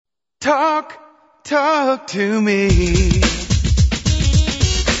Talk to me.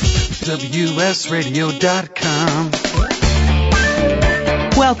 WSRadio.com.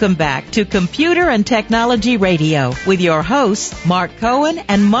 Welcome back to Computer and Technology Radio with your hosts, Mark Cohen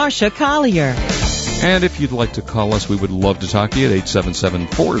and Marcia Collier. And if you'd like to call us, we would love to talk to you at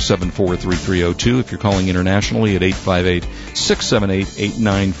 877-474-3302. If you're calling internationally at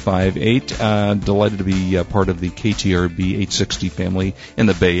 858-678-8958. Delighted to be part of the KTRB 860 family in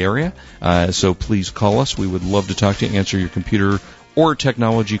the Bay Area. So please call us. We would love to talk to you, answer your computer or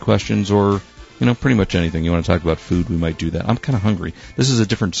technology questions, or pretty much anything. You want to talk about food, we might do that. I'm kind of hungry. This is a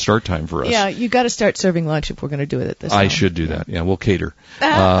different start time for us. Yeah, you got to start serving lunch if we're going to do it at this time. I should do that. Yeah, we'll cater.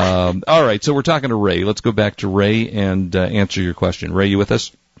 All right, so we're talking to Ray. Let's go back to Ray and answer your question. Ray, you with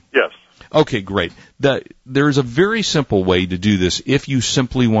us? Yes. Okay, great. There's a very simple way to do this if you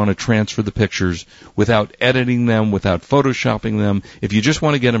simply want to transfer the pictures without editing them, without photoshopping them. If you just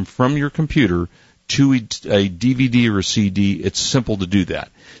want to get them from your computer to a DVD or a CD, it's simple to do that.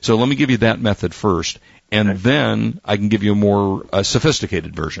 So let me give you that method first, and then I can give you a more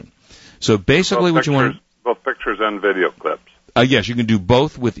sophisticated version. So basically what you want to... Both pictures and video clips. Yes, you can do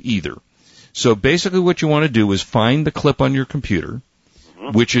both with either. So basically what you want to do is find the clip on your computer,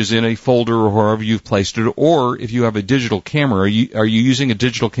 which is in a folder or wherever you've placed it, or if you have a digital camera, are you using a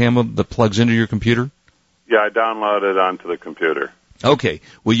digital camera that plugs into your computer? Yeah, I downloaded it onto the computer. Okay.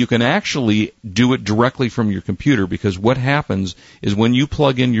 Well, you can actually do it directly from your computer, because what happens is when you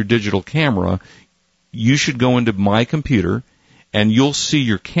plug in your digital camera, you should go into My Computer, and you'll see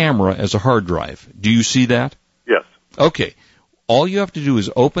your camera as a hard drive. Do you see that? Yes. Okay. All you have to do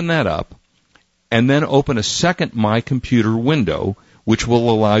is open that up, and then open a second My Computer window, which will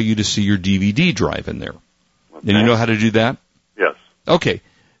allow you to see your DVD drive in there. Okay. And you know how to do that? Yes. Okay.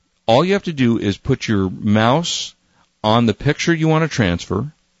 All you have to do is put your mouse on the picture you want to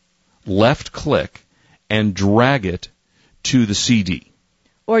transfer, left click, and drag it to the CD.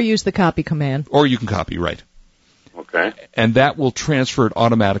 Or use the copy command. Or you can copy, right. Okay. And that will transfer it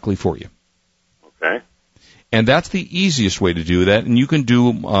automatically for you. Okay. And that's the easiest way to do that, and you can do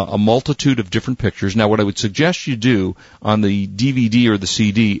a multitude of different pictures. Now, what I would suggest you do on the DVD or the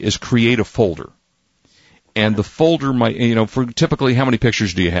CD is create a folder. And the folder might, for typically, how many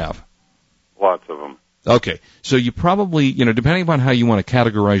pictures do you have? Lots of them. Okay, so you probably, depending upon how you want to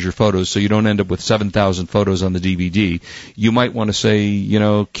categorize your photos so you don't end up with 7,000 photos on the DVD, you might want to say,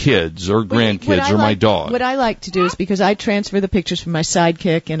 kids or grandkids or my dog. What I like to do is, because I transfer the pictures from my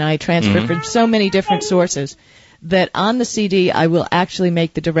Sidekick and I transfer from so many different sources, that on the CD I will actually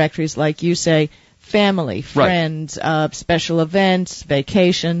make the directories, like you say, family, friends, special events,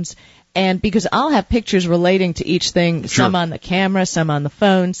 vacations. And because I'll have pictures relating to each thing, some on the camera, some on the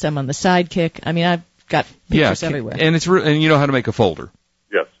phone, some on the Sidekick. I mean, I've got pictures everywhere. And and you know how to make a folder.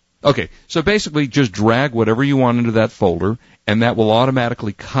 Yes. Okay, so basically just drag whatever you want into that folder, and that will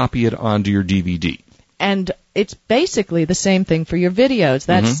automatically copy it onto your DVD. And it's basically the same thing for your videos.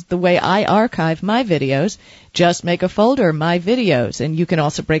 That's the way I archive my videos. Just make a folder, My Videos, and you can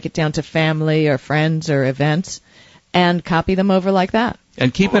also break it down to family or friends or events and copy them over like that.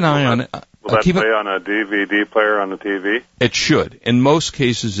 And keep an eye on it. Will that play on a DVD player on the TV? It should. In most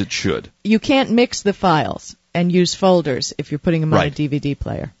cases, it should. You can't mix the files and use folders if you're putting them on a DVD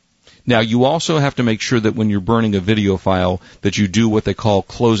player. Now, you also have to make sure that when you're burning a video file that you do what they call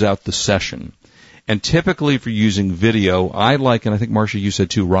close out the session. And typically, if you're using video, I like, and I think, Marcia, you said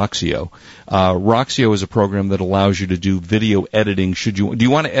too, Roxio. Roxio is a program that allows you to do video editing. Do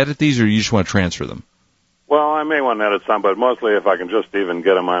you want to edit these, or do you just want to transfer them? Well, I may want to edit some, but mostly if I can just even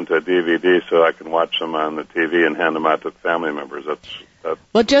get them onto a DVD so I can watch them on the TV and hand them out to family members.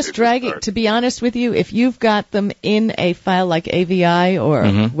 Well, just drag it. To be honest with you, if you've got them in a file like AVI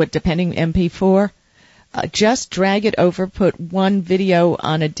or depending MP4, just drag it over. Put one video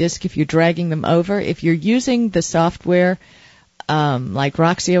on a disc if you're dragging them over. If you're using the software like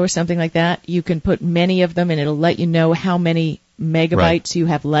Roxio or something like that, you can put many of them, and it'll let you know how many megabytes you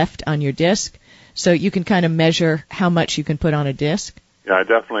have left on your disc. So you can kind of measure how much you can put on a disc. Yeah, I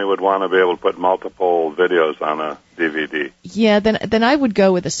definitely would want to be able to put multiple videos on a DVD. Yeah, then I would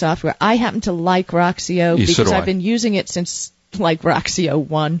go with the software. I happen to like Roxio because I've been using it since like Roxio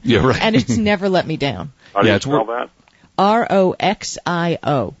 1. Yeah, right. And it's never let me down. How do you spell that?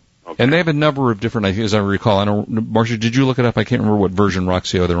 Roxio. Okay. And they have a number of different, as I recall. Marcia, did you look it up? I can't remember what version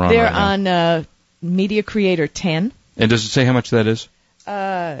Roxio they're on. They're right now. on Media Creator 10. And does it say how much that is?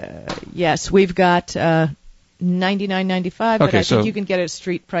 Yes, we've got $99.95, but I think you can get it at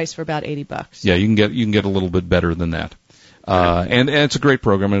street price for about $80. Yeah, you can get a little bit better than that. And it's a great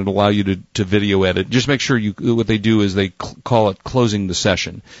program, and it'll allow you to video edit. Just make sure what they do is they call it closing the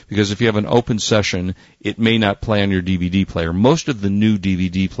session, because if you have an open session, it may not play on your DVD player. Most of the new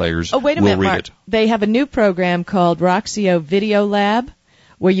DVD players will read it. They have a new program called Roxio Video Lab,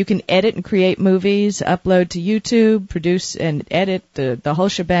 where you can edit and create movies, upload to YouTube, produce and edit the whole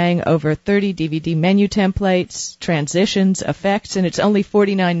shebang over 30 DVD menu templates, transitions, effects, and it's only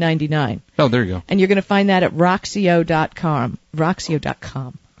 $49.99. Oh, there you go. And you're going to find that at Roxio.com.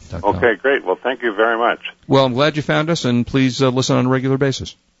 Roxio.com. Okay, great. Well, thank you very much. Well, I'm glad you found us, and please listen on a regular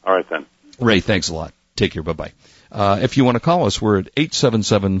basis. All right, then. Ray, thanks a lot. Take care. Bye-bye. If you want to call us, we're at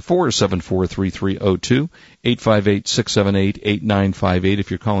 877-474-3302, 858-678-8958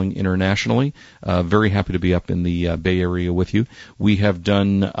 if you're calling internationally. Very happy to be up in the Bay Area with you. We have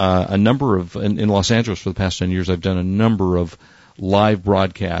done a number of, in Los Angeles for the past 10 years, I've done a number of live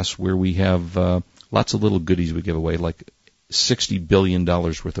broadcasts where we have lots of little goodies we give away, like $60 billion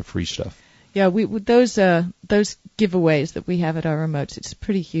worth of free stuff. Yeah, those giveaways that we have at our remotes, it's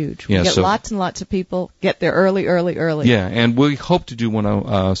pretty huge. We get lots and lots of people get there early. Yeah, and we hope to do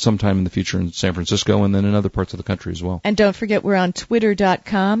one sometime in the future in San Francisco and then in other parts of the country as well. And don't forget, we're on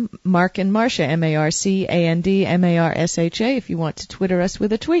Twitter.com, Mark and Marsha, MarcandMarsha, if you want to Twitter us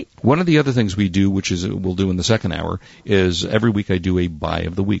with a tweet. One of the other things we do, which is we'll do in the second hour, is every week I do a buy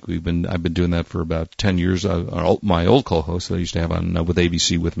of the week. I've been doing that for about 10 years. My old co-host that I used to have on with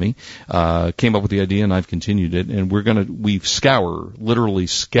ABC with me came up with the idea, and I've continued it. And we literally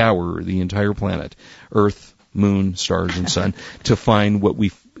scour the entire planet, Earth, Moon, stars, and Sun, to find what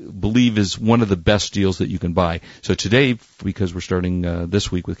we believe is one of the best deals that you can buy. So today, because we're starting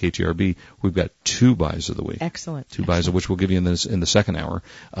this week with KTRB, we've got 2 buys of the week. Excellent. 2 buys of which we'll give you in the second hour,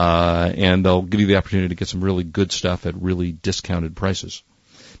 and I'll give you the opportunity to get some really good stuff at really discounted prices.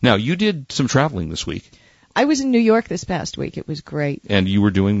 Now, you did some traveling this week. I was in New York this past week. It was great. And you were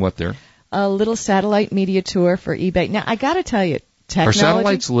doing what there? A little satellite media tour for eBay. Now, I got to tell you, technology... Are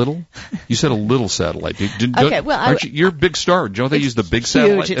satellites little? You said a little satellite. You're a big star. Don't they use the big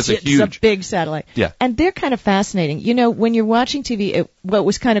satellite? It's a big satellite. Yeah. And they're kind of fascinating. You know, when you're watching TV, what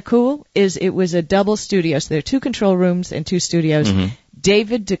was kind of cool is it was a double studio. So there are 2 control rooms and 2 studios. Mm-hmm.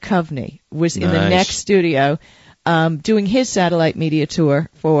 David Duchovny was in the next studio doing his satellite media tour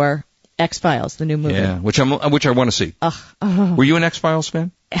for X-Files, the new movie. Yeah, which I want to see. Were you an X-Files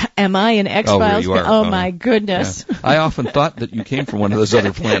fan? Am I an X-Files fan? Oh, my goodness. Yeah. I often thought that you came from one of those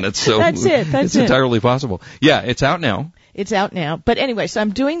other planets. So That's it's entirely possible. Yeah, it's out now. It's out now. But anyway, so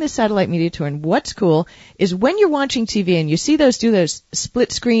I'm doing the satellite media tour, and what's cool is when you're watching TV and you see those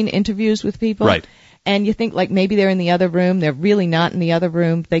split-screen interviews with people. Right. And you think like maybe they're in the other room. They're really not in the other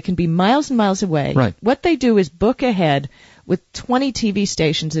room. They can be miles and miles away. Right. What they do is book ahead with 20 TV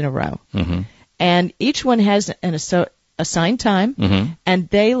stations in a row. Mm-hmm. And each one has an assigned time, mm-hmm. and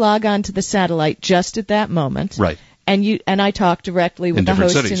they log on to the satellite just at that moment. Right. And I talk directly with the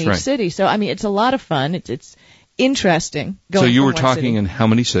host in each city. So, I mean, it's a lot of fun. It's interesting. So you were talking in how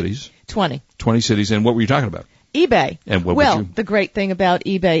many cities? 20. 20 cities. And what were you talking about? eBay. And the great thing about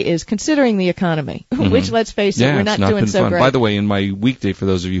eBay is considering the economy, mm-hmm. which, let's face it, we're not doing so great. By the way, in my weekday, for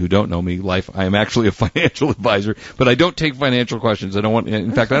those of you who don't know me, I am actually a financial advisor, but I don't take financial questions.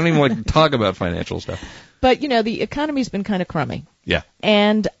 In fact, I don't even want to talk about financial stuff. But, the economy's been kind of crummy. Yeah.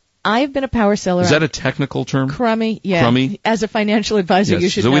 And I've been a power seller. Is that a technical term? Crummy, yeah. Crummy? As a financial advisor, yes. you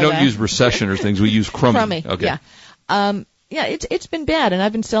should know that. So we don't use recession or things. We use crummy. Crummy, okay. Yeah. Yeah, it's been bad, and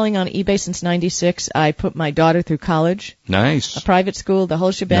I've been selling on eBay since '96. I put my daughter through college. Nice. A private school, the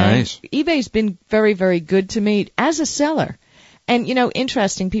whole shebang. Nice. eBay's been very, very good to me as a seller. And,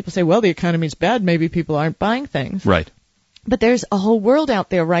 interesting, people say, well, the economy's bad, maybe people aren't buying things. Right. But there's a whole world out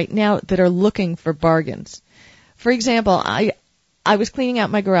there right now that are looking for bargains. For example, I was cleaning out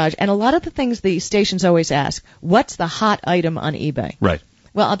my garage, and a lot of the things the stations always ask, what's the hot item on eBay? Right.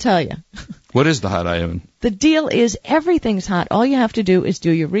 Well, I'll tell you. What is the hot item? The deal is everything's hot. All you have to do is do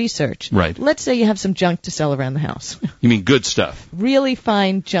your research. Right. Let's say you have some junk to sell around the house. You mean good stuff? Really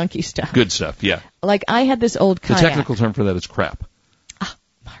fine, junky stuff. Good stuff, yeah. Like I had this old kayak. The technical term for that is crap.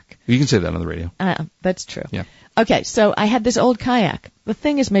 Mark. You can say that on the radio. That's true. Yeah. Okay, so I had this old kayak. The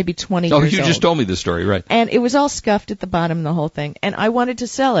thing is maybe 20 years old. Oh, you just told me this story, right. And it was all scuffed at the bottom and the whole thing. And I wanted to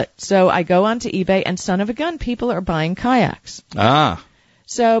sell it. So I go onto eBay, and son of a gun, people are buying kayaks. Ah.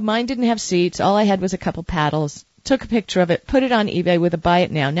 So mine didn't have seats. All I had was a couple paddles. Took a picture of it, put it on eBay with a buy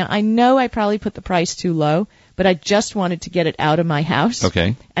it now. Now, I know I probably put the price too low, but I just wanted to get it out of my house.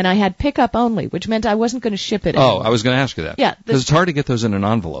 Okay. And I had pickup only, which meant I wasn't going to ship it anymore. I was going to ask you that. Yeah. Because it's hard to get those in an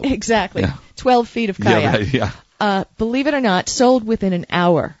envelope. Exactly. Yeah. 12 feet of kayak. Yeah, right, yeah. Believe it or not, sold within an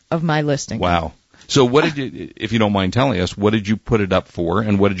hour of my listing. Wow. So what did you, if you don't mind telling us, what did you put it up for,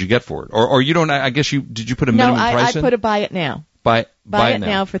 and what did you get for it? Or you don't, I guess did you put a minimum price in? No, I put a buy it now. Buy it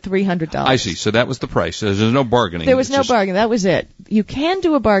now for $300. I see. So that was the price. So there's no bargaining. There was no bargaining. That was it. You can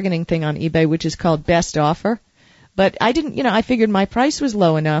do a bargaining thing on eBay, which is called best offer. But I didn't, I figured my price was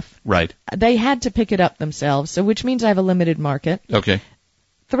low enough. Right. They had to pick it up themselves, so which means I have a limited market. Okay.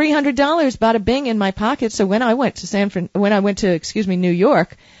 $300, bada bing, in my pocket. So when I went to New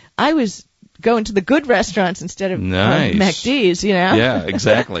York, I was going to the good restaurants instead of McD's, Yeah,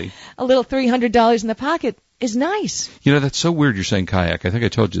 exactly. A little $300 in the pocket is nice. That's so weird you're saying kayak. I think I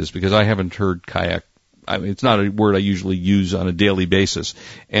told you this because I haven't heard kayak. I mean, it's not a word I usually use on a daily basis.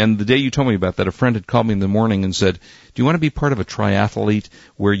 And the day you told me about that, a friend had called me in the morning and said, do you want to be part of a triathlete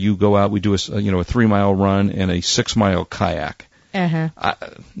where you go out, we do a 3-mile run and a 6-mile kayak?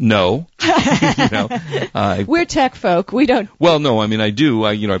 No. We're tech folk. We don't. Well, no. I mean, I do.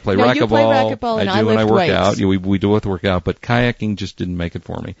 I play racquetball. You play racquetball, and I do, and I work weights. out. We do both work out, but kayaking just didn't make it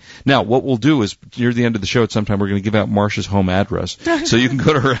for me. Now, what we'll do is near the end of the show, at some time, we're going to give out Marsha's home address, so you can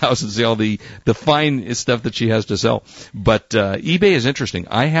go to her house and see all the fine stuff that she has to sell. But eBay is interesting.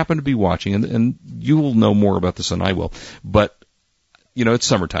 I happen to be watching, and you will know more about this than I will. But it's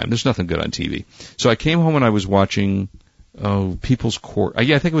summertime. There's nothing good on TV. So I came home and I was watching. People's Court. I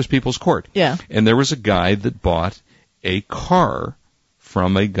think it was People's Court. Yeah. And there was a guy that bought a car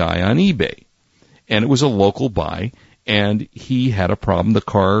from a guy on eBay. And it was a local buy, and he had a problem. The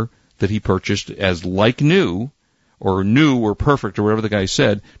car that he purchased as like new or perfect or whatever the guy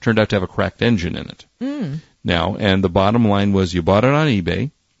said turned out to have a cracked engine in it. Now, and the bottom line was you bought it on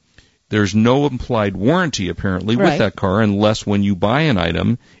eBay. There's no implied warranty, apparently, with that car, unless when you buy an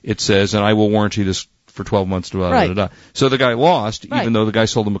item, it says, and I will warranty this for 12 months. So the guy lost, even though the guy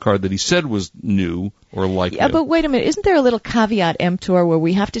sold him a car that he said was new or like new. Yeah, but wait a minute. Isn't there a little caveat emptor where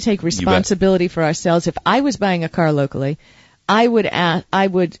we have to take responsibility for ourselves? If I was buying a car locally, I would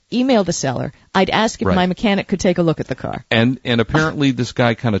email the seller. I'd ask if my mechanic could take a look at the car. And apparently this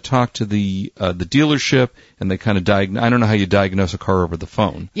guy kind of talked to the dealership, and they kind of I don't know how you diagnose a car over the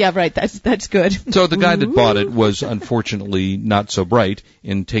phone. Yeah, right. That's good. So the guy that bought it was unfortunately not so bright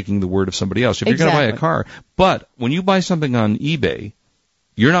in taking the word of somebody else. If you're going to buy a car, but when you buy something on eBay,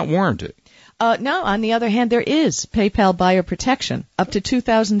 you're not warranted. No, on the other hand, there is PayPal buyer protection up to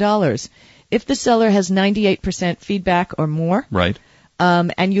 $2,000. If the seller has 98% feedback or more, right,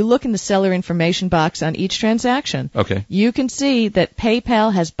 and you look in the seller information box on each transaction, you can see that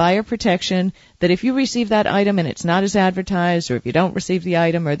PayPal has buyer protection, that if you receive that item and it's not as advertised, or if you don't receive the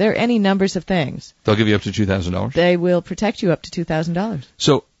item, or there are any numbers of things, they'll give you up to $2,000. They will protect you up to $2,000.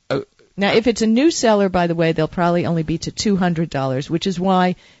 So now, if it's a new seller, by the way, they'll probably only be to $200, which is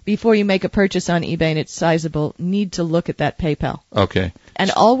why before you make a purchase on eBay and it's sizable, need to look at that PayPal. Okay.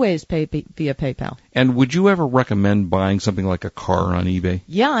 And always pay via PayPal. And would you ever recommend buying something like a car on eBay?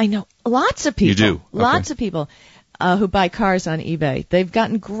 Yeah, I know. Lots of people. You do? Okay. Lots of people who buy cars on eBay. They've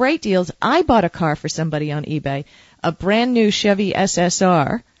gotten great deals. I bought a car for somebody on eBay, a brand new Chevy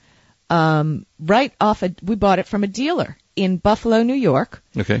SSR, we bought it from a dealer in Buffalo, New York.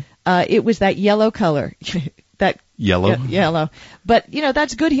 Okay. It was that yellow color. Yellow? Yellow. But,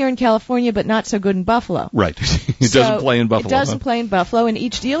 that's good here in California, but not so good in Buffalo. Right. It doesn't play in Buffalo. It doesn't play in Buffalo, and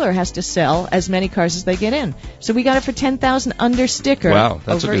each dealer has to sell as many cars as they get in. So we got it for $10,000 under sticker over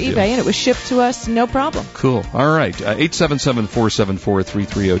eBay, and it was shipped to us, no problem. Cool. All right.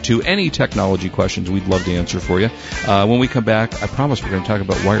 877-474-3302. Any technology questions we'd love to answer for you. When we come back, I promise we're going to talk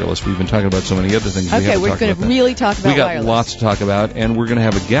about wireless. We've been talking about so many other things. Okay, we're going to really talk about wireless. We got lots to talk about, and we're going to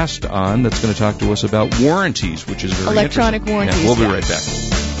have a guest on that's going to talk to us about warranties, which is very electronic warranties. Yeah, we'll be right back.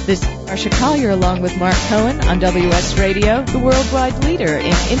 This is Marsha Collier along with Mark Cohen on WS Radio, the worldwide leader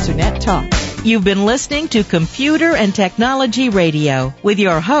in Internet talk. You've been listening to Computer and Technology Radio with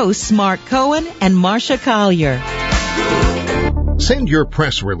your hosts Mark Cohen and Marsha Collier. Send your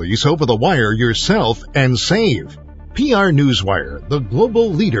press release over the wire yourself and save. PR Newswire, the global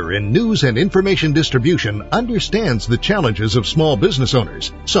leader in news and information distribution, understands the challenges of small business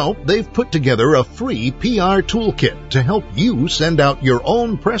owners. So they've put together a free PR toolkit to help you send out your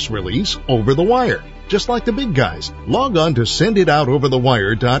own press release over the wire. Just like the big guys, log on to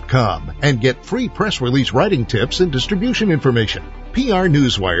senditoutoverthewire.com and get free press release writing tips and distribution information. PR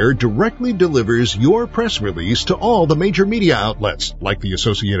Newswire directly delivers your press release to all the major media outlets like the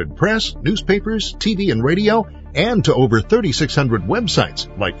Associated Press, newspapers, TV and radio, and to over 3,600 websites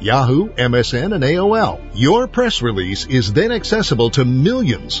like Yahoo, MSN, and AOL. Your press release is then accessible to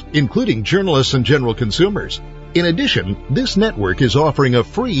millions, including journalists and general consumers. In addition, this network is offering a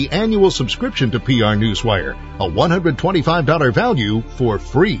free annual subscription to PR Newswire, a $125 value for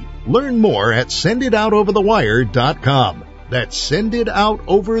free. Learn more at senditoutoverthewire.com. That's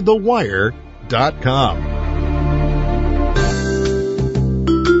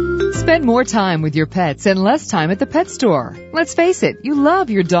senditoutoverthewire.com. Spend more time with your pets and less time at the pet store. Let's face it, you love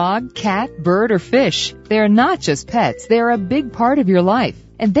your dog, cat, bird, or fish. They are not just pets, they are a big part of your life,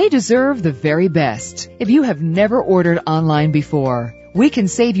 and they deserve the very best. If you have never ordered online before, we can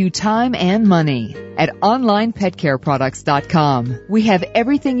save you time and money at onlinepetcareproducts.com. We have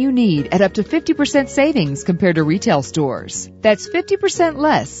everything you need at up to 50% savings compared to retail stores. That's 50%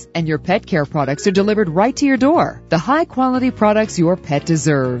 less, and your pet care products are delivered right to your door. The high-quality products your pet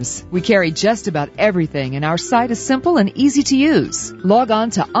deserves. We carry just about everything, and our site is simple and easy to use. Log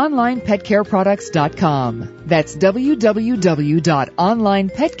on to onlinepetcareproducts.com. That's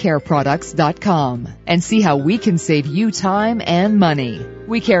www.onlinepetcareproducts.com, and see how we can save you time and money.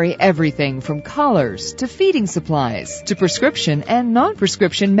 We carry everything from collars to feeding supplies to prescription and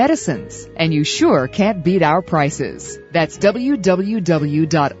non-prescription medicines, and you sure can't beat our prices. That's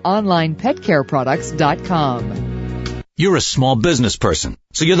www.onlinepetcareproducts.com. You're a small business person,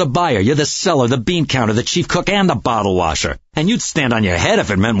 so you're the buyer, you're the seller, the bean counter, the chief cook, and the bottle washer. And you'd stand on your head if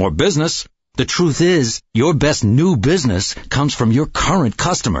it meant more business. The truth is, your best new business comes from your current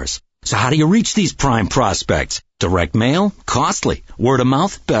customers. So how do you reach these prime prospects? Direct mail? Costly. Word of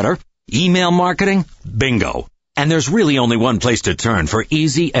mouth? Better. Email marketing? Bingo. And there's really only one place to turn for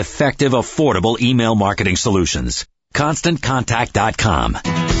easy, effective, affordable email marketing solutions. ConstantContact.com.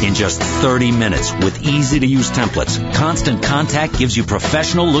 In just 30 minutes with easy-to-use templates, Constant Contact gives you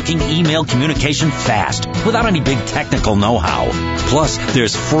professional-looking email communication fast, without any big technical know-how. Plus,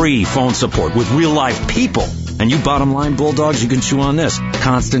 there's free phone support with real-life people. And you bottom-line bulldogs, you can chew on this.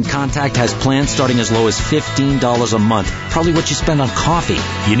 Constant Contact has plans starting as low as $15 a month. Probably what you spend on coffee.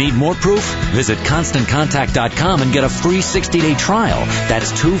 You need more proof? Visit ConstantContact.com and get a free 60-day trial.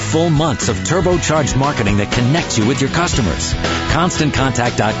 That's 2 full months of turbocharged marketing that connects you with your customers.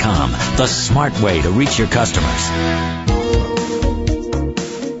 ConstantContact.com, the smart way to reach your customers.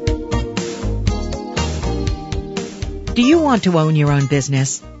 Do you want to own your own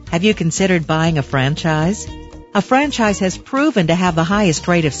business? Have you considered buying a franchise? A franchise has proven to have the highest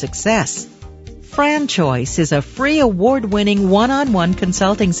rate of success. FranChoice is a free award-winning one-on-one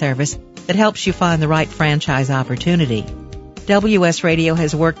consulting service that helps you find the right franchise opportunity. WS Radio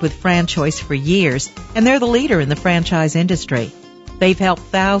has worked with FranChoice for years, and they're the leader in the franchise industry. They've helped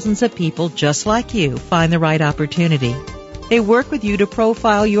thousands of people just like you find the right opportunity. They work with you to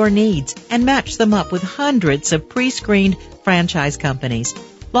profile your needs and match them up with hundreds of pre-screened franchise companies.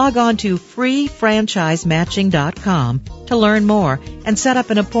 Log on to freefranchisematching.com to learn more and set up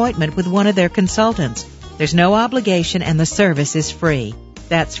an appointment with one of their consultants. There's no obligation and the service is free.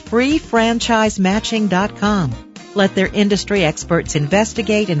 That's freefranchisematching.com. Let their industry experts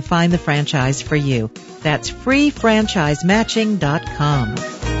investigate and find the franchise for you. That's freefranchisematching.com.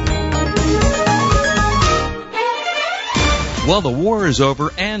 Well, the war is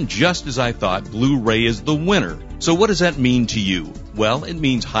over, and just as I thought, Blu-ray is the winner. So what does that mean to you? Well, it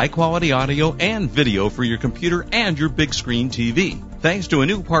means high-quality audio and video for your computer and your big screen TV. Thanks to a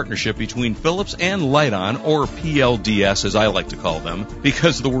new partnership between Philips and Lite-On, or PLDS as I like to call them,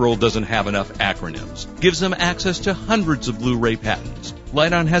 because the world doesn't have enough acronyms, gives them access to hundreds of Blu-ray patents.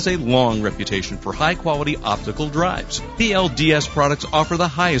 Lite-On has a long reputation for high-quality optical drives. PLDS products offer the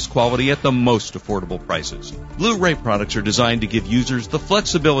highest quality at the most affordable prices. Blu-ray products are designed to give users the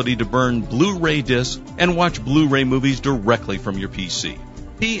flexibility to burn Blu-ray discs and watch Blu-ray movies directly from your PC.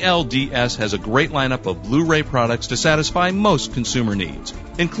 PLDS has a great lineup of Blu-ray products to satisfy most consumer needs,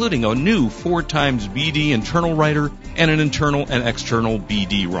 including a new 4x BD internal writer and an internal and external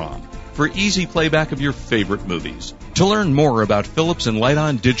BD-ROM for easy playback of your favorite movies. To learn more about Philips and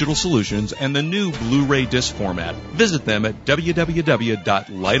Lite-On digital solutions and the new Blu-ray disc format, visit them at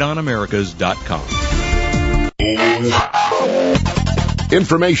www.liteonamericas.com.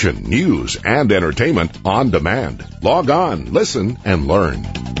 Information, news, and entertainment on demand. Log on, listen, and learn.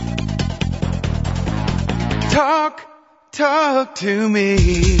 Talk to me.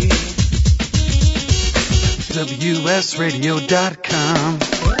 WSRadio.com.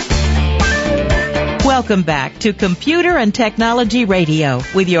 Welcome back to Computer and Technology Radio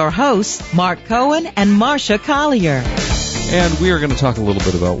with your hosts, Mark Cohen and Marcia Collier. And we are going to talk a little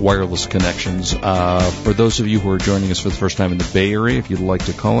bit about wireless connections. For those of you who are joining us for the first time in the Bay Area, if you'd like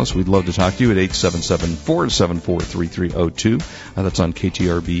to call us, we'd love to talk to you at 877-474-3302. That's on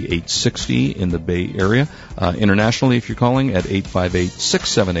KTRB 860 in the Bay Area. Internationally, if you're calling, at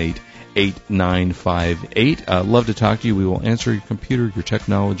 858-678 8958. Love to talk to you. We will answer your computer, your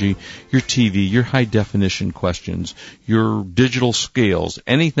technology, your TV, your high-definition questions, your digital scales,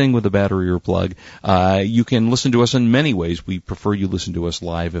 anything with a battery or plug. You can listen to us in many ways. We prefer you listen to us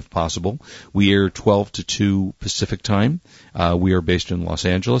live if possible. We air 12 to 2 Pacific time. We are based in Los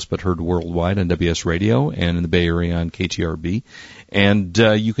Angeles, but heard worldwide on WS Radio and in the Bay Area on KTRB. And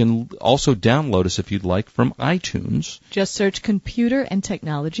you can also download us if you'd like from iTunes. Just search Computer and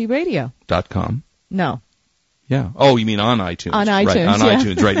Technology Radio. .com. No. Yeah. Oh, you mean on iTunes? On iTunes, right. On yeah.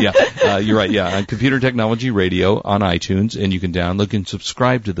 iTunes, right? Yeah. You're right. Yeah. On Computer Technology Radio on iTunes, and you can download. You can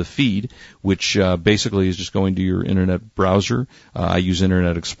subscribe to the feed, which basically is just going to your internet browser. I use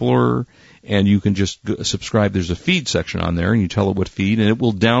Internet Explorer, and you can just subscribe. There's a feed section on there, and you tell it what feed, and it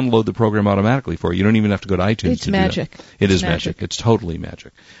will download the program automatically for you. You don't even have to go to iTunes. It's to magic. do that. It is magic. It's totally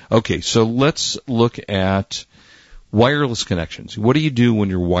magic. Okay, so let's look at wireless connections. What do you do when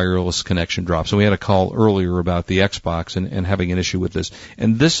your wireless connection drops? And we had a call earlier about the Xbox and having an issue with this.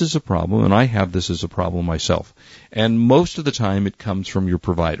 And this is a problem, and I have this as a problem myself. And most of the time it comes from your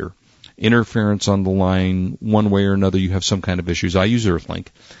provider. Interference on the line, one way or another, you have some kind of issues. I use Earthlink.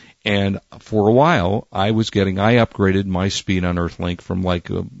 And for a while, I upgraded my speed on Earthlink from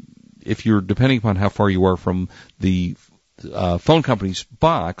if you're, depending upon how far you are from the phone company's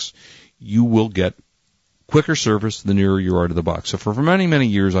box, you will get quicker service the nearer you are to the box. So for many, many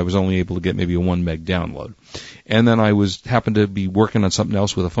years, I was only able to get maybe a 1 meg download. And then I happened to be working on something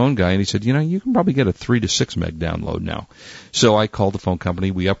else with a phone guy, and he said, you can probably get a 3 to 6 meg download now. So I called the phone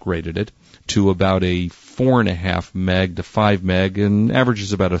company. We upgraded it to about a 4.5 meg to 5 meg, and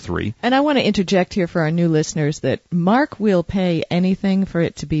averages about a 3. And I want to interject here for our new listeners that Mark will pay anything for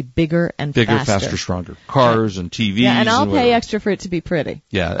it to be bigger, faster, stronger. Cars and TVs. Yeah, and I'll and pay extra for it to be pretty.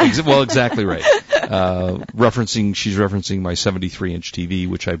 Yeah, well, exactly right. She's referencing my 73-inch TV,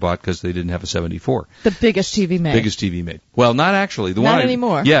 which I bought because they didn't have a 74. The biggest TV made. Biggest TV made. Well, not actually. Not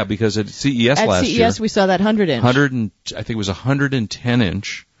anymore. Yeah, because at CES last year. At CES we saw that 100-inch. I think it was a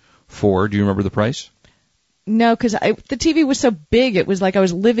 110-inch for, do you remember the price? No, because the TV was so big, it was like I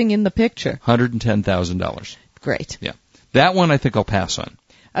was living in the picture. $110,000. Great. Yeah. That one I think I'll pass on.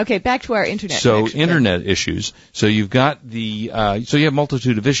 Okay, back to our internet So connection. internet issues. So you've got so you have a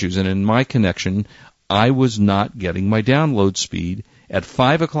multitude of issues, and in my connection, I was not getting my download speed. At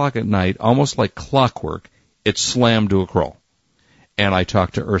 5 o'clock at night, almost like clockwork, it slammed to a crawl. And I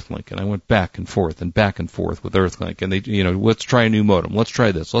talked to Earthlink, and I went back and forth with Earthlink, and they, let's try a new modem, let's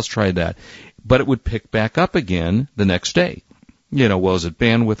try this, let's try that. But it would pick back up again the next day. Is it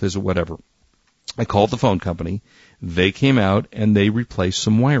bandwidth, is it whatever? I called the phone company. They came out and they replaced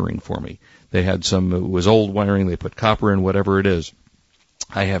some wiring for me. They had it was old wiring, they put copper in, whatever it is.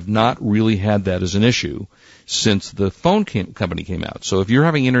 I have not really had that as an issue since the phone company came out. So if you're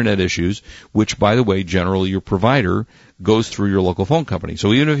having internet issues, which, by the way, generally your provider goes through your local phone company.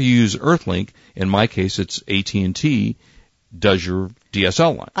 So even if you use Earthlink, in my case it's AT&T, does your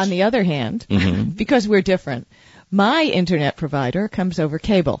DSL lines. On the other hand, because we're different, my internet provider comes over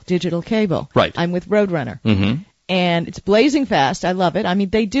cable, digital cable. Right. I'm with Roadrunner. And it's blazing fast. I love it. I mean,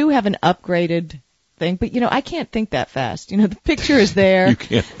 they do have an upgraded thing, but, I can't think that fast. The picture is there. You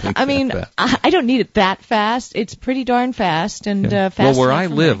can't think that fast. I don't need it that fast. It's pretty darn fast and fast. Well, where I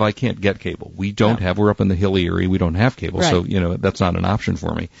live, I can't get cable. We don't we're up in the hilly area. We don't have cable. Right. So, that's not an option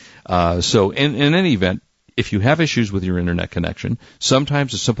for me. So in any event, if you have issues with your internet connection,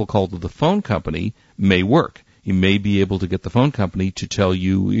 sometimes a simple call to the phone company may work. You may be able to get the phone company to tell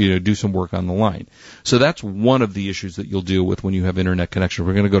you, do some work on the line. So that's one of the issues that you'll deal with when you have internet connection.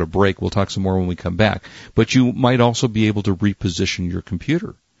 We're going to go to break. We'll talk some more when we come back. But you might also be able to reposition your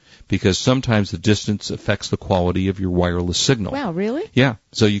computer, because sometimes the distance affects the quality of your wireless signal. Wow, really? Yeah.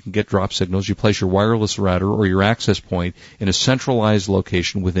 So you can get drop signals. You place your wireless router or your access point in a centralized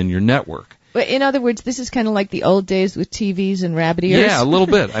location within your network. In other words, this is kind of like the old days with TVs and rabbit ears. Yeah, a little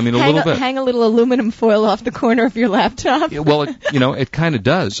bit. Hang a little aluminum foil off the corner of your laptop. Yeah, well, it kind of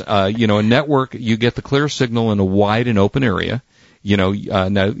does. A network, you get the clear signal in a wide and open area. Now,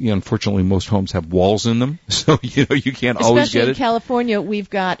 unfortunately, most homes have walls in them, so, you can't always get it. Especially in California, we've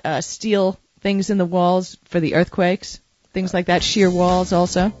got steel things in the walls for the earthquakes, things like that, shear walls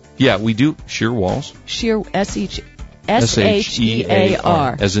also. Yeah, we do. Shear walls. Shear,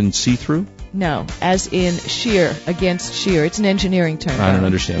 S-H-E-A-R. As in see-through? No, as in shear, against shear. It's an engineering term. I don't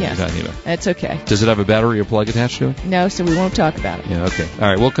understand what you're talking about. That's okay. Does it have a battery or plug attached to it? No, so we won't talk about it. Yeah, okay. All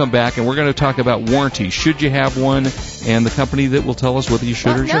right, we'll come back, and we're going to talk about warranty. Should you have one, and the company that will tell us whether you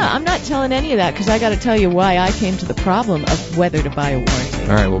should or shouldn't. No, I'm not telling any of that, because I got to tell you why I came to the problem of whether to buy a warranty.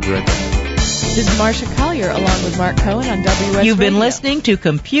 All right, we'll be right back. This is Marcia Collier along with Mark Cohen on WS You've been Radio. listening to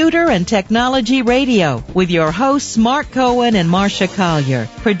Computer and Technology Radio with your hosts Mark Cohen and Marcia Collier.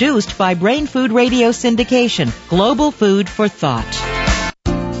 Produced by Brain Food Radio Syndication, global food for thought.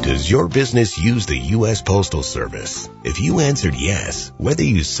 Does your business use the U.S. Postal Service? If you answered yes, whether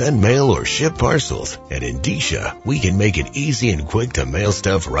you send mail or ship parcels, at Indicia, we can make it easy and quick to mail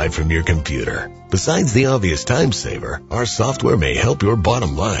stuff right from your computer. Besides the obvious time saver, our software may help your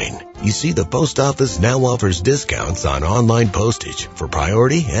bottom line. You see, the post office now offers discounts on online postage for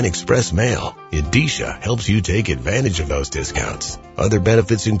priority and express mail. Indicia helps you take advantage of those discounts. Other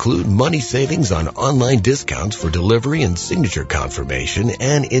benefits include money savings on online discounts for delivery and signature confirmation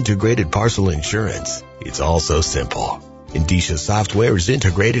and integrated parcel insurance. It's all so simple. Indicia software is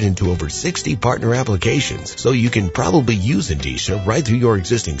integrated into over 60 partner applications, so you can probably use Indicia right through your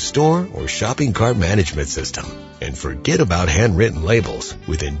existing store or shopping cart management system. And forget about handwritten labels.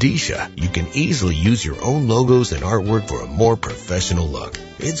 With Indicia, you can easily use your own logos and artwork for a more professional look.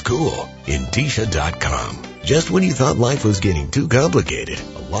 It's cool. Indicia.com. Just when you thought life was getting too complicated,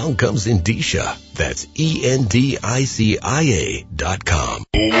 along comes Indicia. That's ENDICIA.com.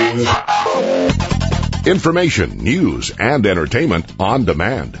 Information, news, and entertainment on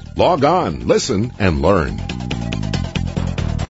demand. Log on, listen, and learn.